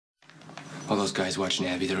All those guys watching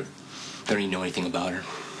Abby, they don't even know anything about her.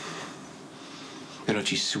 They know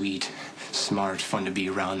she's sweet, smart, fun to be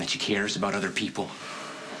around, that she cares about other people.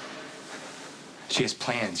 She has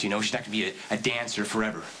plans, you know? She's not gonna be a dancer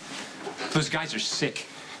forever. Those guys are sick.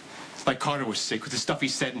 Like Carter was sick with the stuff he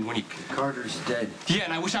said and when he... Carter's dead. Yeah,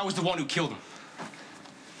 and I wish I was the one who killed him.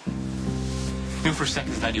 You know, for a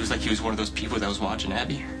second tonight, he was like he was one of those people that was watching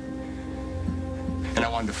Abby. And I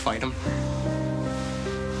wanted to fight him.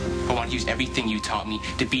 I wanted to use everything you taught me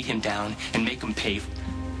to beat him down and make him pay.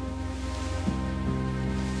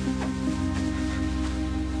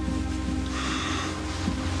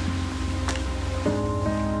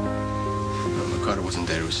 No, Carter wasn't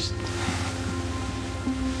there. It was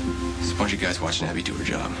just a bunch of guys watching Abby do her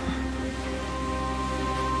job.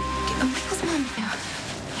 What's Mom do?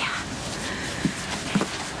 Yeah.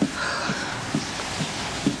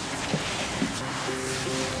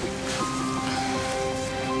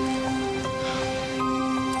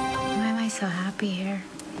 Why am I so happy here?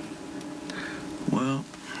 Well,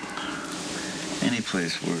 any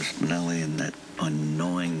place where Spinelli and that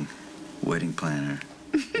annoying wedding planner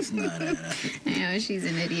is not at. I know she's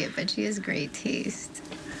an idiot, but she has great taste.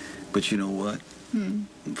 But you know what?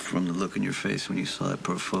 From the look in your face when you saw that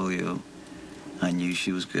portfolio, I knew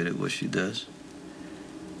she was good at what she does.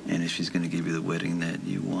 And if she's going to give you the wedding that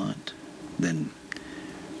you want, then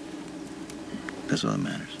that's all that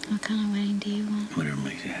matters. What kind of wedding do you want? Whatever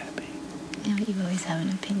makes you happy. Yeah, but you always have an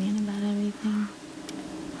opinion about everything.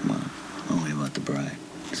 Well, only about the bride.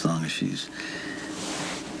 As long as she's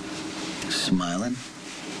smiling.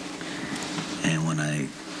 And when I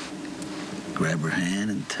grab her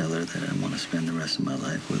hand and tell her that I want to spend the rest of my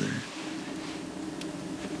life with her,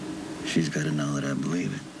 she's got to know that I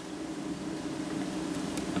believe it.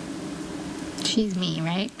 She's me,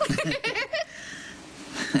 right?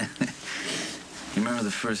 You remember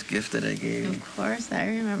the first gift that I gave you? Of course, I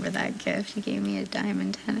remember that gift. You gave me a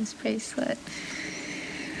diamond tennis bracelet.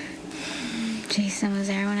 Jason was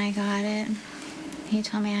there when I got it. He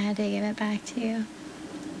told me I had to give it back to you.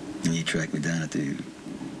 And you tracked me down at the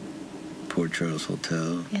Port Charles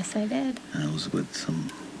Hotel. Yes, I did. And I was with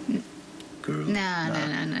some girl. No. I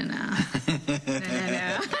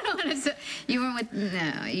don't want to. You were with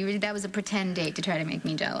that was a pretend date to try to make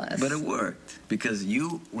me jealous. But it worked because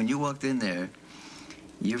when you walked in there,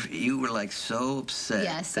 you were like so upset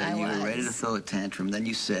that you were ready to throw a tantrum. Then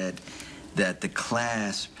you said that the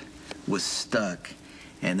clasp was stuck,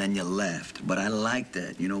 and then you left. But I liked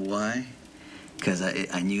that. You know why? Because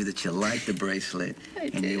I knew that you liked the bracelet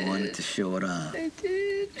and you wanted to show it off. I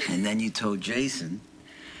did. And then you told Jason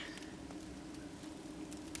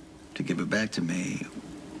to give it back to me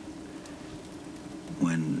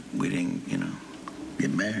when we didn't, get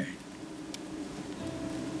married.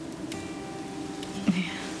 Yeah.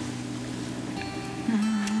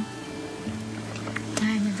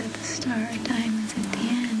 Diamonds at the start, diamonds at the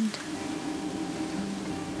end.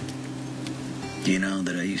 Do you know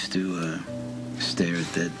that I used to stare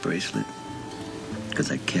at that bracelet because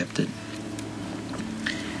I kept it?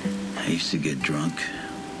 I used to get drunk.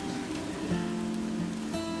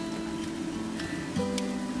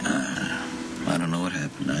 I don't know what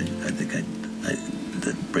happened. I think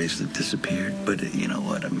the bracelet disappeared, but you know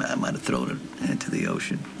what? I might have thrown it into the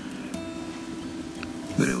ocean.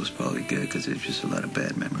 But it was probably good because it was just a lot of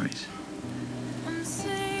bad memories.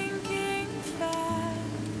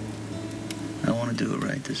 I want to do it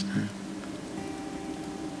right this time.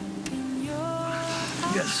 I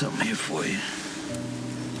got something here for you.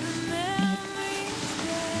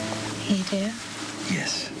 You do?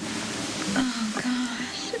 Yes. Oh,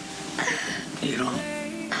 gosh. You don't.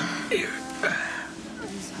 Here.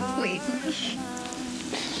 Wait.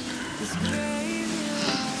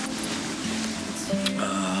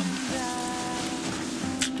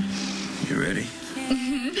 You ready?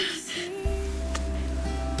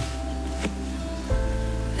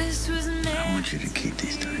 I want you to keep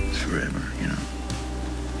these diamonds forever,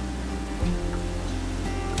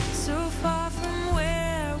 So far from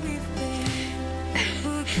where we've been,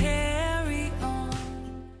 we'll carry on.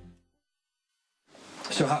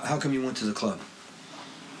 So how come you went to the club?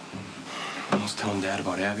 I was telling Dad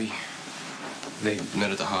about Abby. They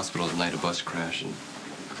met at the hospital the night a bus crashed, and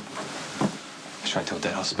I was trying to tell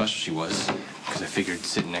Dad how special she was, because I figured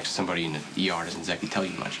sitting next to somebody in the ER doesn't exactly tell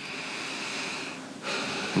you much.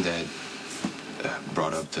 And Dad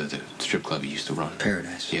brought up the strip club he used to run.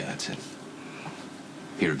 Paradise. Yeah, that's it.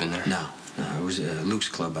 You ever been there? No, it was Luke's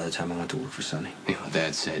club by the time I went to work for Sonny.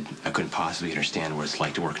 Dad said I couldn't possibly understand what it's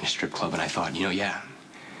like to work in a strip club, and I thought, yeah,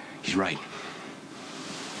 he's right.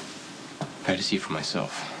 I had to see it for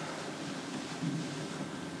myself.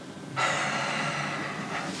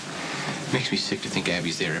 Makes me sick to think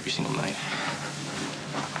Abby's there every single night.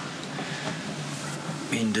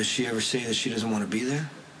 I mean, does she ever say that she doesn't want to be there?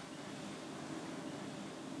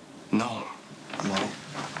 No. Well,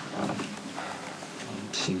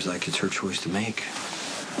 seems like it's her choice to make.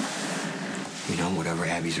 You know, whatever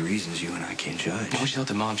Abby's reasons, you and I can't judge. When she told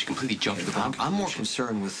the mom, she completely jumped to the wrong I'm more conclusion.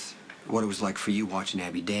 concerned with what it was like for you watching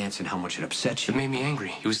Abby dance and how much it upset you. It made me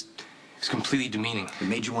angry. It was completely demeaning. It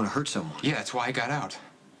made you want to hurt someone. Yeah, that's why I got out.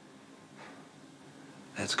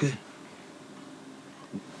 That's good.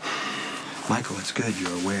 Michael, it's good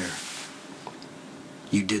you're aware.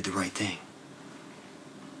 You did the right thing.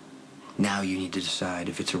 Now you need to decide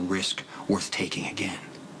if it's a risk worth taking again.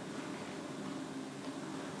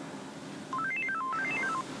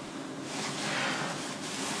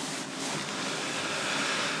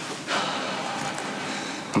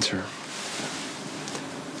 That's her.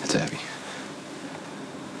 That's Abby.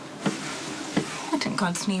 What in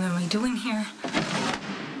God's name am I doing here?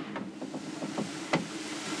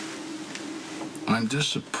 I'm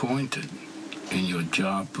disappointed in your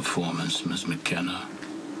job performance, Ms. McKenna.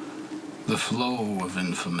 The flow of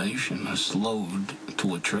information has slowed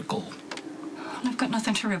to a trickle. I've got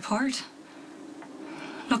nothing to report.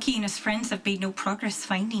 Lucky and his friends have made no progress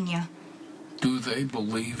finding you. Do they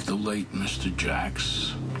believe the late Mr.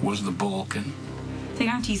 Jacks was the Balkan? They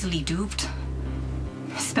aren't easily duped.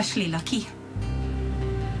 Especially Lucky.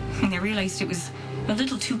 And they realized it was a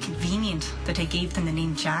little too convenient that I gave them the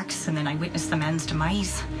name Jacks and then I witnessed the man's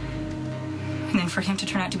demise. And then for him to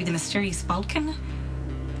turn out to be the mysterious Balkan,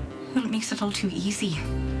 well, it makes it all too easy.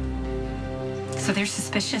 So they're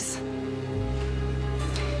suspicious.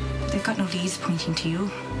 They've got no leads pointing to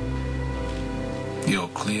you. You're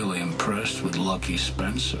clearly impressed with Lucky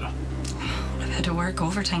Spencer. I've had to work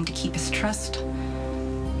overtime to keep his trust.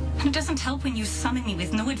 And it doesn't help when you summon me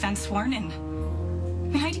with no advance warning.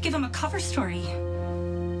 I had to give him a cover story.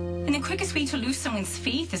 And the quickest way to lose someone's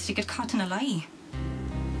faith is to get caught in a lie.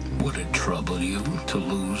 Would it trouble you to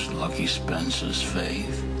lose Lucky Spencer's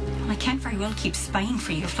faith? Well, I can't very well keep spying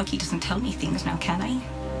for you if Lucky doesn't tell me things now, can I?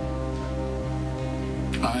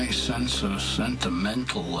 I sense a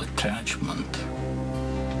sentimental attachment.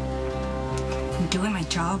 I'm doing my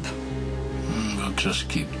job. We'll just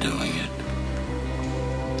keep doing it.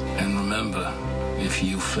 And remember, if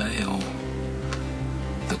you fail,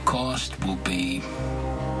 the cost will be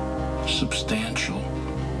substantial.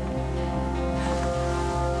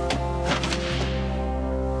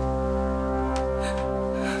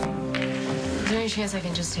 Is there any chance I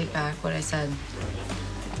can just take back what I said?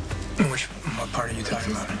 What part are you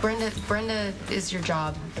talking about? Brenda is your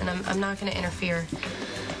job, and I'm not going to interfere.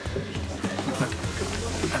 Look,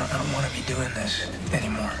 I don't want to be doing this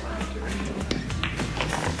anymore.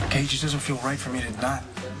 Okay, it just doesn't feel right for me to not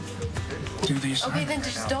do the assignment. Okay, then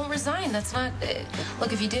just don't resign. That's not...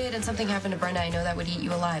 Look, if you did and something happened to Brenda, I know that would eat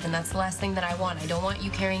you alive, and that's the last thing that I want. I don't want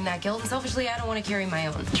you carrying that guilt, and selfishly, I don't want to carry my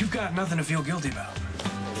own. You've got nothing to feel guilty about.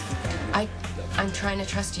 I'm trying to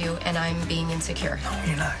trust you, and I'm being insecure. No,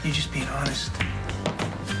 you're not. You're just being honest.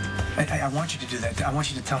 I want you to do that. I want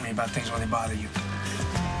you to tell me about things when they bother you.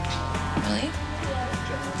 Really?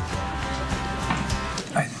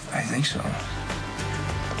 I think so.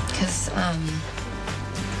 Because,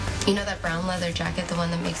 you know that brown leather jacket, the one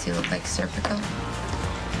that makes you look like Serpico?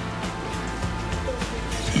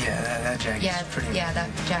 Yeah, that jacket's pretty... Yeah, that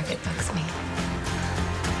jacket bugs me.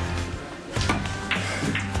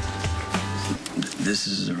 This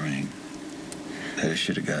is a ring that I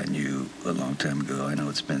should have gotten you a long time ago. I know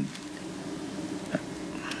it's been,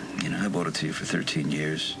 I bought it to you for 13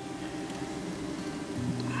 years.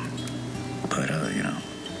 But,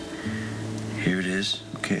 here it is,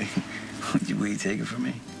 okay? Will you take it from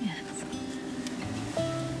me? Yes.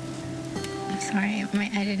 I'm sorry,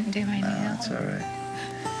 I didn't do my nails. No, it's all right.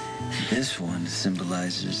 This one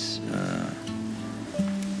symbolizes,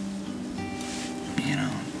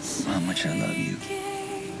 how much I love you.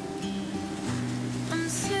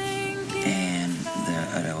 And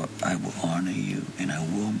that I will honor you, and I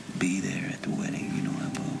will be there at the wedding.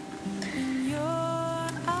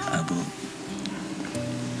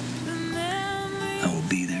 I will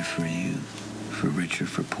be there for you, for richer,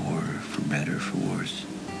 for poorer, for better, for worse.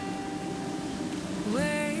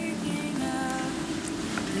 Waking up,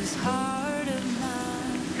 this heart of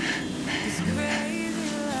mine, this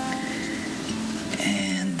crazy life.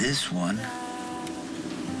 And this one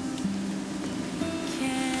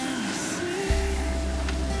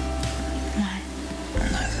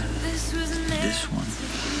This one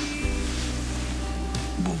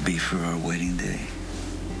will be for our wedding day,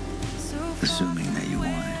 assuming that you want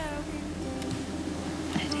it.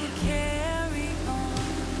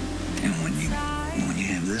 And when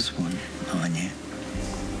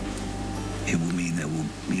it will mean that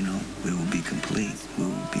we will be complete. We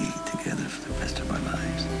will be together for the rest of our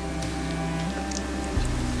lives.